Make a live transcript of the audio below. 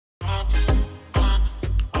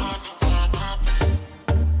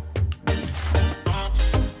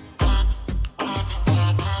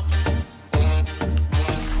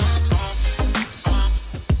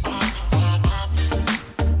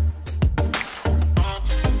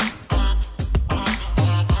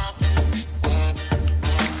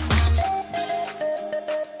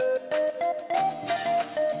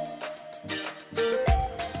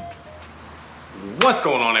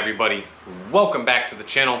everybody, welcome back to the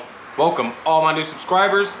channel. Welcome all my new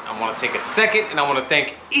subscribers. I want to take a second and I want to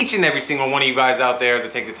thank each and every single one of you guys out there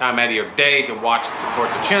that take the time out of your day to watch and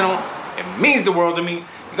support the channel. It means the world to me.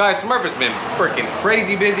 You guys, Smurf has been freaking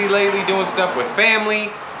crazy busy lately doing stuff with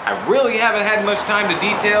family. I really haven't had much time to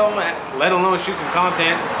detail, let alone shoot some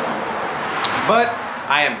content. But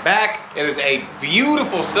I am back. It is a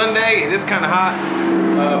beautiful Sunday. It is kind of hot.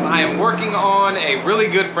 I am working on a really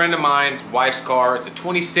good friend of mine's wife's car. It's a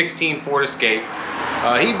 2016 Ford Escape.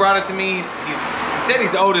 He brought it to me. He said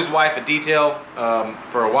he's owed his wife a detail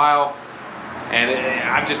for a while. And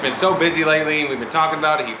I've just been so busy lately. We've been talking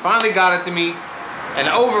about it. He finally got it to me. And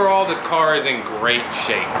overall, this car is in great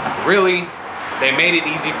shape. Really, they made it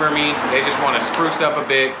easy for me. They just want to spruce up a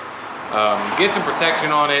bit. Get some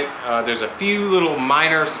protection on it. There's a few little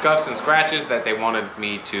minor scuffs and scratches that they wanted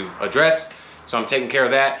me to address, so I'm taking care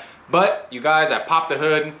of that. But you guys, I popped the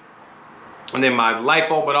hood and then my light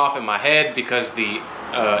bulb went off in my head because the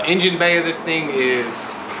engine bay of this thing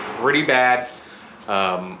is pretty bad.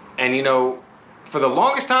 And you know, for the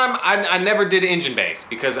longest time I never did engine bays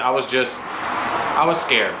because I was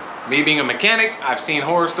scared. Me being a mechanic, I've seen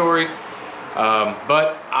horror stories.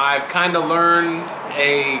 But I've kind of learned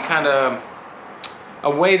a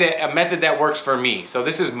method that works for me. So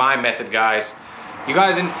this is my method, guys. You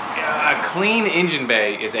guys, a clean engine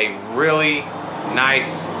bay is a really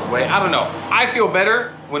nice way. I don't know. I feel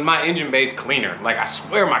better when my engine bay is cleaner. Like, I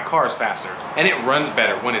swear my car is faster and it runs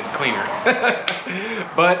better when it's cleaner.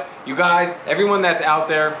 But you guys, everyone that's out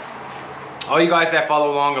there, all you guys that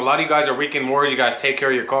follow along, a lot of you guys are weekend warriors. You guys take care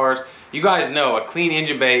of your cars. You guys know a clean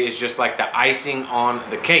engine bay is just like the icing on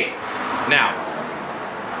the cake. Now,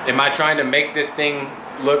 am I trying to make this thing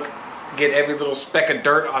get every little speck of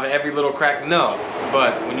dirt on every little crack? No.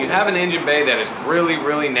 But when you have an engine bay that is really,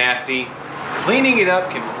 really nasty, cleaning it up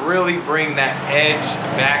can really bring that edge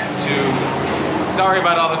back to... Sorry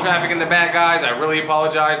about all the traffic in the back, guys. I really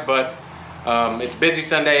apologize, but it's busy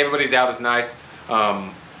Sunday. Everybody's out. It's nice.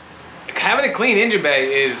 Having a clean engine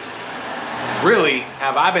bay is... really,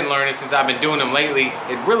 have I been learning since I've been doing them lately,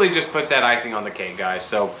 it really just puts that icing on the cake, guys.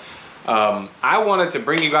 So I wanted to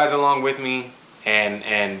bring you guys along with me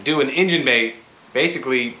and do an engine bay,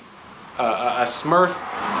 basically a Smurf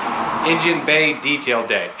engine bay detail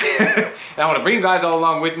day. And I want to bring you guys all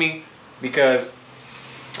along with me because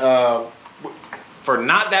for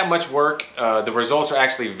not that much work, the results are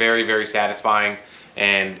actually very, very satisfying,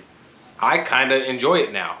 and I kind of enjoy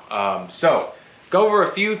it now. So go over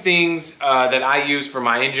a few things that I use for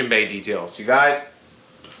my engine bay details. You guys,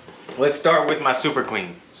 let's start with my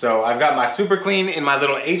Superclean. So I've got my Superclean in my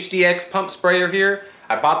little HDX pump sprayer here.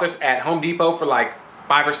 I bought this at Home Depot for like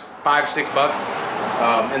 $5 or $6.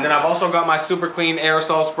 And then I've also got my Superclean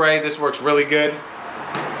aerosol spray. This works really good.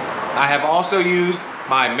 I have also used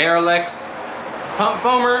my Marilex pump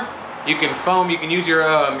foamer. You can foam, you can use your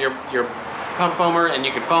pump foamer and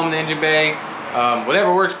you can foam the engine bay.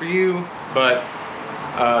 Whatever works for you, but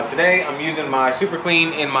today I'm using my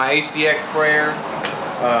Superclean in my HDX sprayer.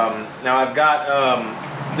 Now I've got,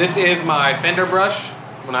 this is my fender brush.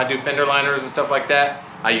 When I do fender liners and stuff like that,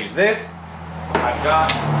 I use this. I've got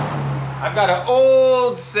an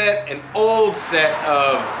old set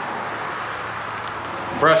of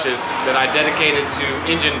brushes that I dedicated to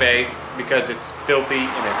engine bays because it's filthy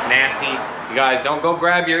and it's nasty. You guys, don't go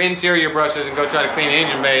grab your interior brushes and go try to clean an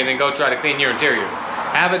engine bay and then go try to clean your interior.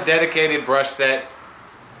 Have a dedicated brush set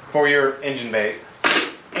for your engine bays.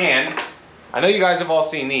 And I know you guys have all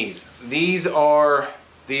seen these. These are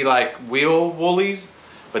the like wheel woolies,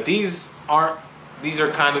 but these are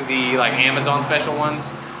kind of the like Amazon special ones.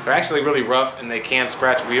 They're actually really rough and they can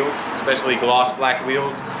scratch wheels, especially gloss black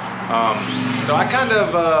wheels. So I kind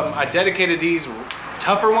of I dedicated these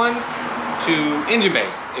tougher ones to engine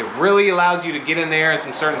bays. It really allows you to get in there in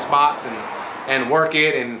some certain spots and work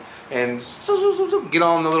it and get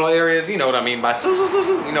on the little areas. You know what I mean by you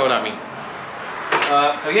know what I mean.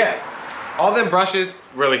 So yeah, all them brushes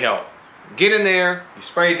really help. Get in there, you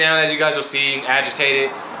spray it down as you guys will see, agitate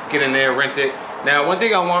it, get in there, rinse it. Now, one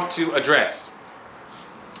thing I want to address,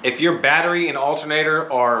 if your battery and alternator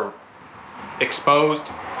are exposed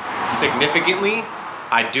significantly,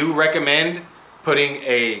 I do recommend putting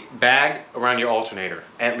a bag around your alternator,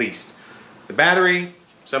 at least. The battery,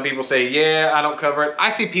 some people say, yeah, I don't cover it. I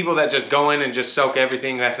see people that just go in and just soak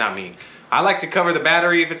everything. That's not me. I like to cover the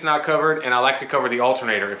battery if it's not covered, and I like to cover the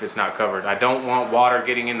alternator if it's not covered. I don't want water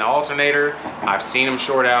getting in the alternator. I've seen them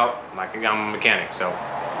short out, like I'm a mechanic. So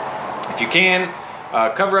if you can,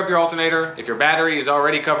 cover up your alternator. If your battery is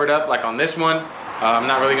already covered up, like on this one, I'm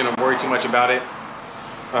not really gonna worry too much about it.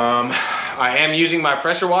 I am using my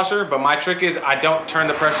pressure washer, but my trick is I don't turn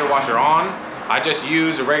the pressure washer on. I just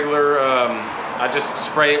use a regular, I just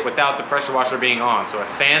spray it without the pressure washer being on. So it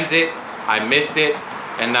fans it, I mist it,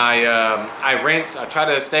 and I rinse. I try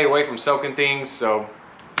to stay away from soaking things, so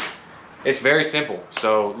it's very simple.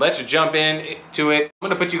 So let's jump into it. I'm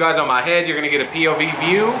gonna put you guys on my head. You're gonna get a POV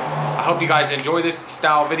view. I hope you guys enjoy this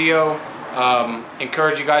style video.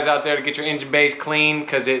 Encourage you guys out there to get your engine bays clean,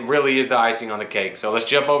 because it really is the icing on the cake. So let's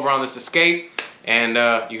jump over on this Escape,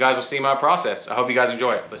 and you guys will see my process. I hope you guys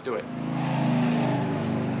enjoy it. Let's do it.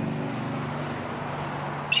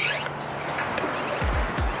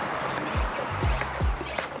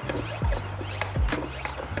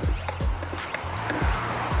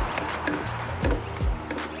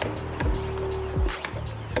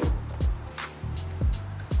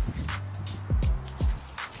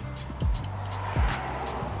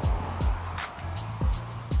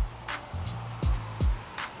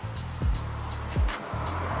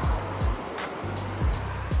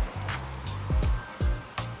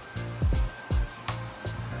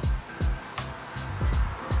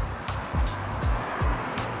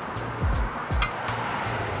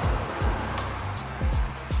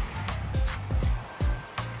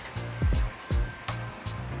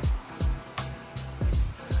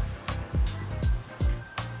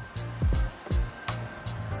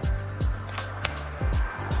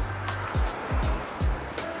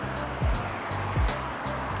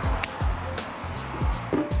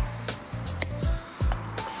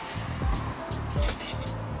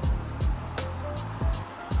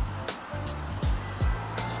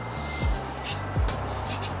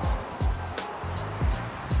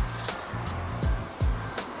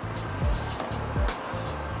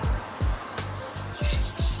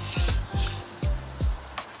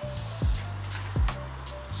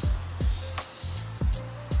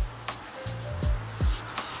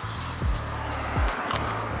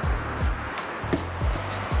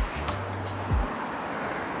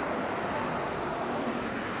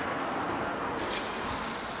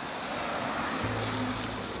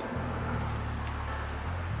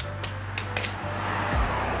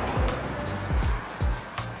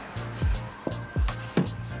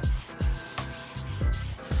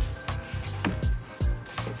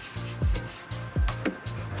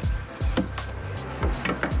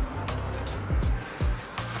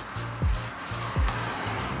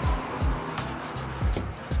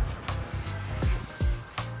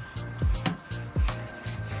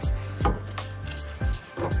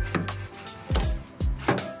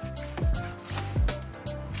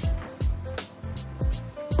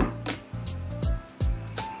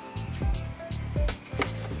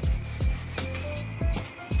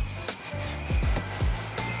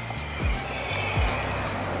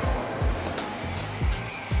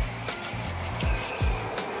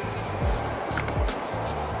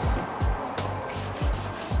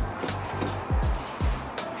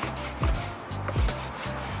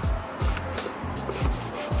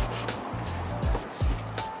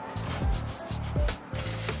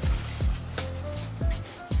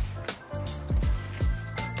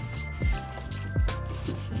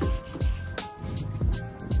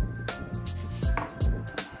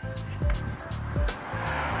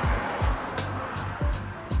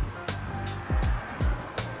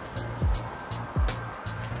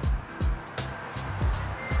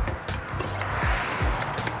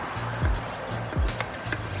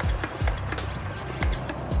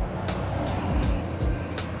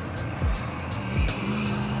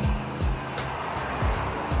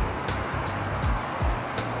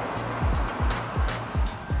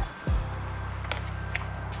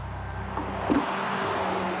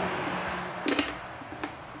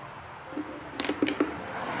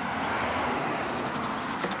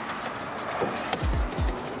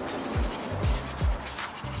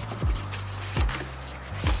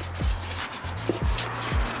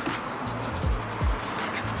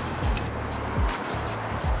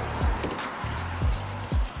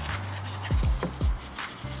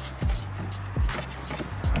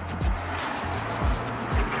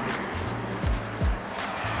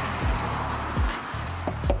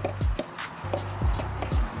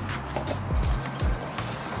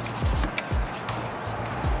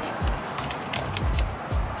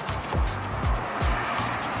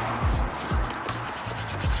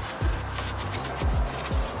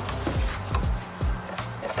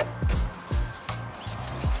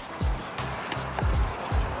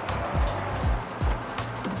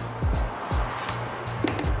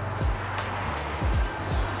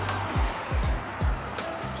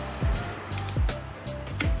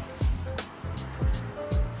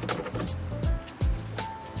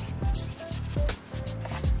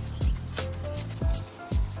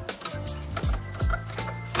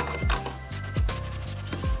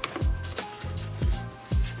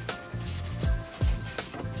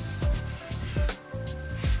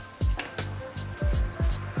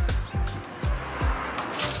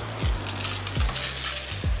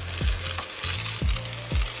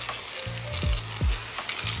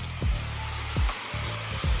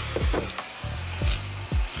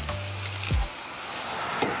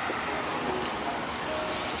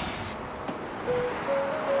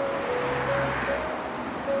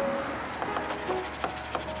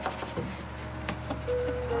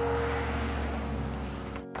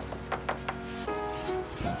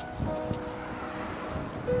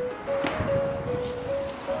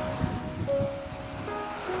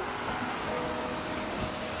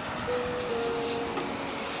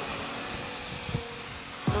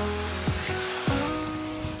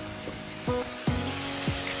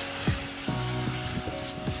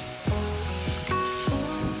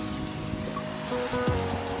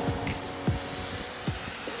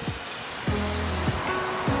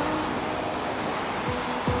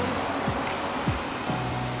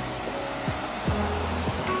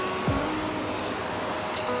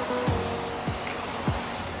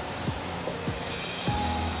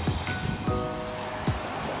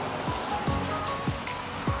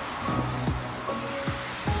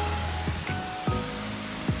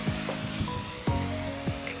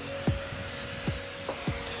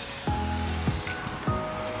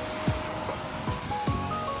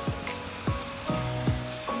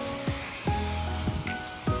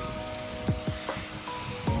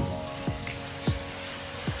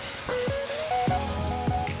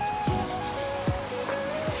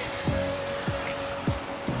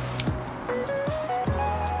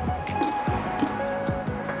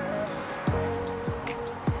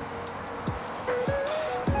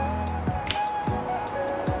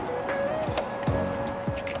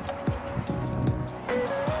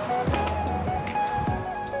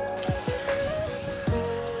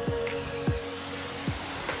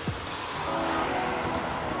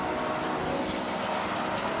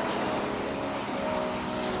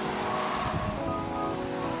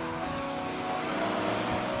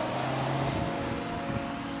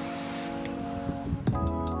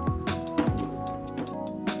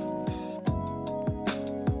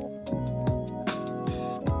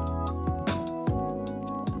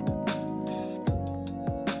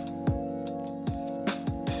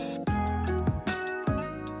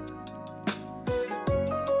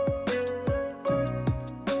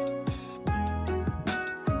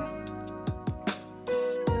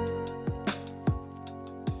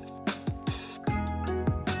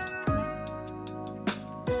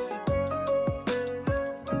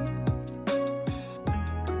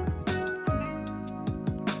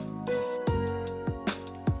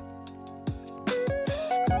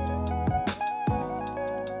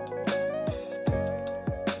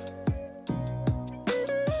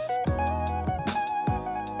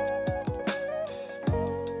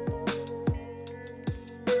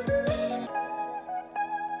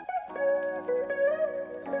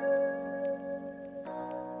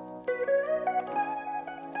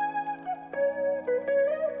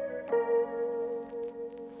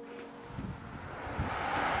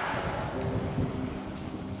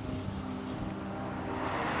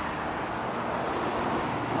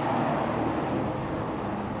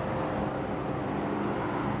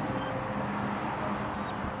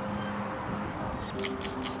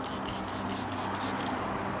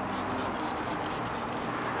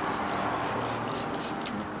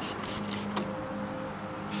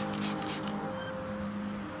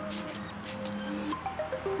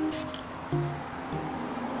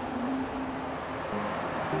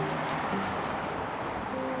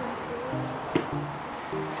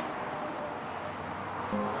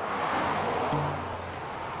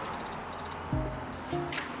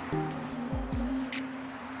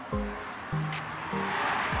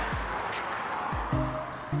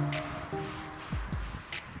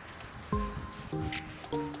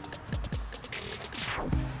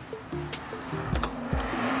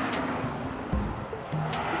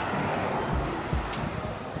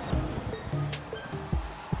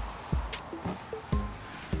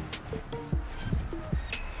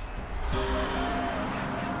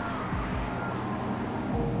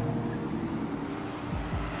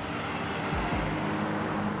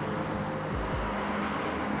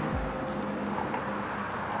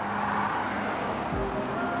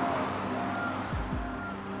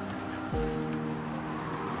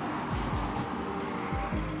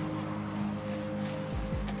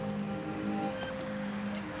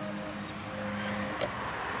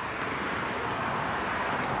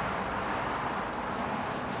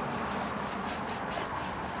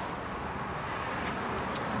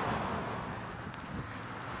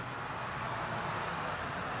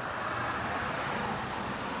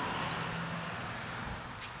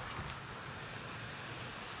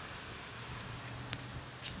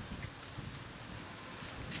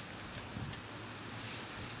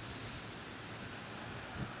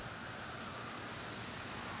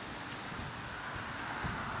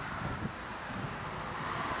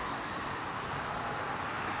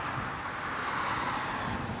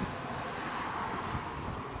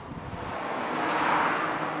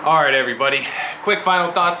 All right, everybody, quick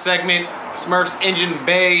final thoughts segment. Smurf's engine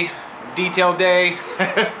bay detail day.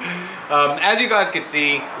 As you guys can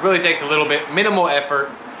see, it really takes a little bit, minimal effort.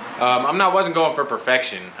 Wasn't going for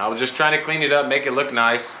perfection. I was just trying to clean it up, make it look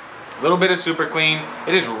nice. A little bit of super clean.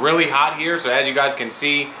 It is really hot here, so as you guys can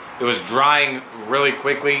see, it was drying really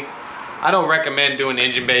quickly. I don't recommend doing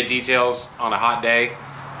engine bay details on a hot day,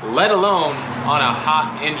 let alone on a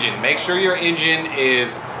hot engine. Make sure your engine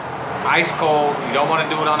is ice cold. You don't want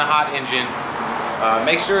to do it on a hot engine.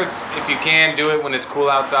 Make sure it's, if you can, do it when it's cool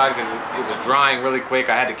outside, because it was drying really quick.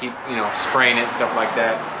 I had to keep, spraying it, stuff like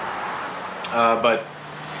that. But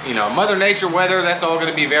Mother Nature, weather, that's all going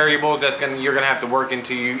to be variables. You're going to have to work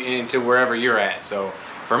into wherever you're at. So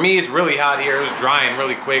for me, it's really hot here. It was drying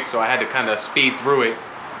really quick, so I had to kind of speed through it.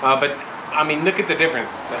 But I mean, look at the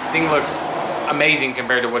difference. That thing looks amazing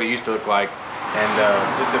compared to what it used to look like.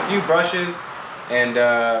 And just a few brushes,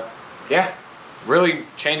 and yeah, really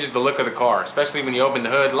changes the look of the car, especially when you open the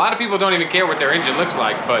hood. A lot of people don't even care what their engine looks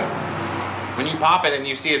like, but when you pop it and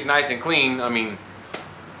you see it's nice and clean, I mean,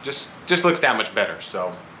 just looks that much better.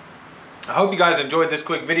 So I hope you guys enjoyed this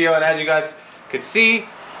quick video, and as you guys could see,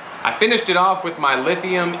 I finished it off with my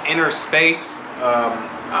lithium inner space.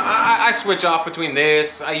 I switch off between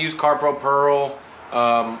this. I use Carpro Pearl,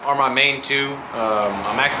 are my main two.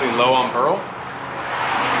 I'm actually low on Pearl,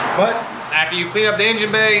 but after you clean up the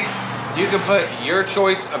engine bay, you can put your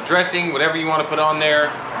choice of dressing, whatever you want to put on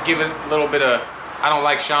there. Give it a little bit of, I don't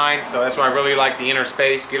like shine, so that's why I really like the inner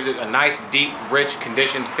space. Gives it a nice, deep, rich,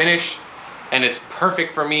 conditioned finish. And it's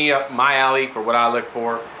perfect for me, up my alley, for what I look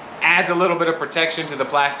for. Adds a little bit of protection to the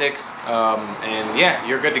plastics. And yeah,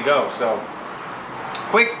 you're good to go. So,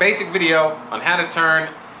 quick, basic video on how to turn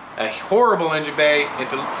a horrible engine bay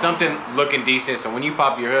into something looking decent. So when you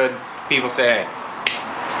pop your hood, people say, hey,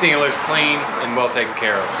 this thing looks clean and well taken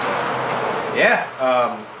care of. So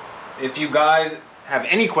yeah, if you guys have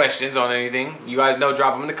any questions on anything, you guys know,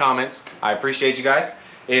 drop them in the comments. I appreciate you guys.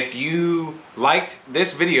 If you liked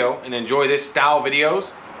this video and enjoy this style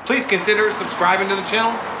videos, please consider subscribing to the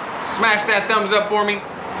channel. Smash that thumbs up for me.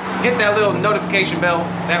 Hit that little notification bell.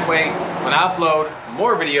 That way, when I upload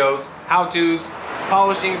more videos, how-tos,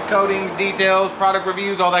 polishings, coatings, details, product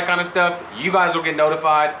reviews, all that kind of stuff, you guys will get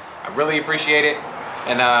notified. I really appreciate it.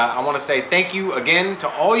 And I want to say thank you again to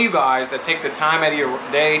all you guys that take the time out of your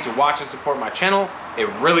day to watch and support my channel. It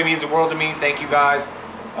really means the world to me. Thank you guys.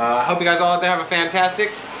 I hope you guys all out there have a fantastic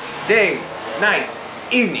day, night,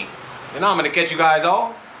 evening. And I'm going to catch you guys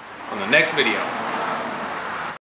all on the next video.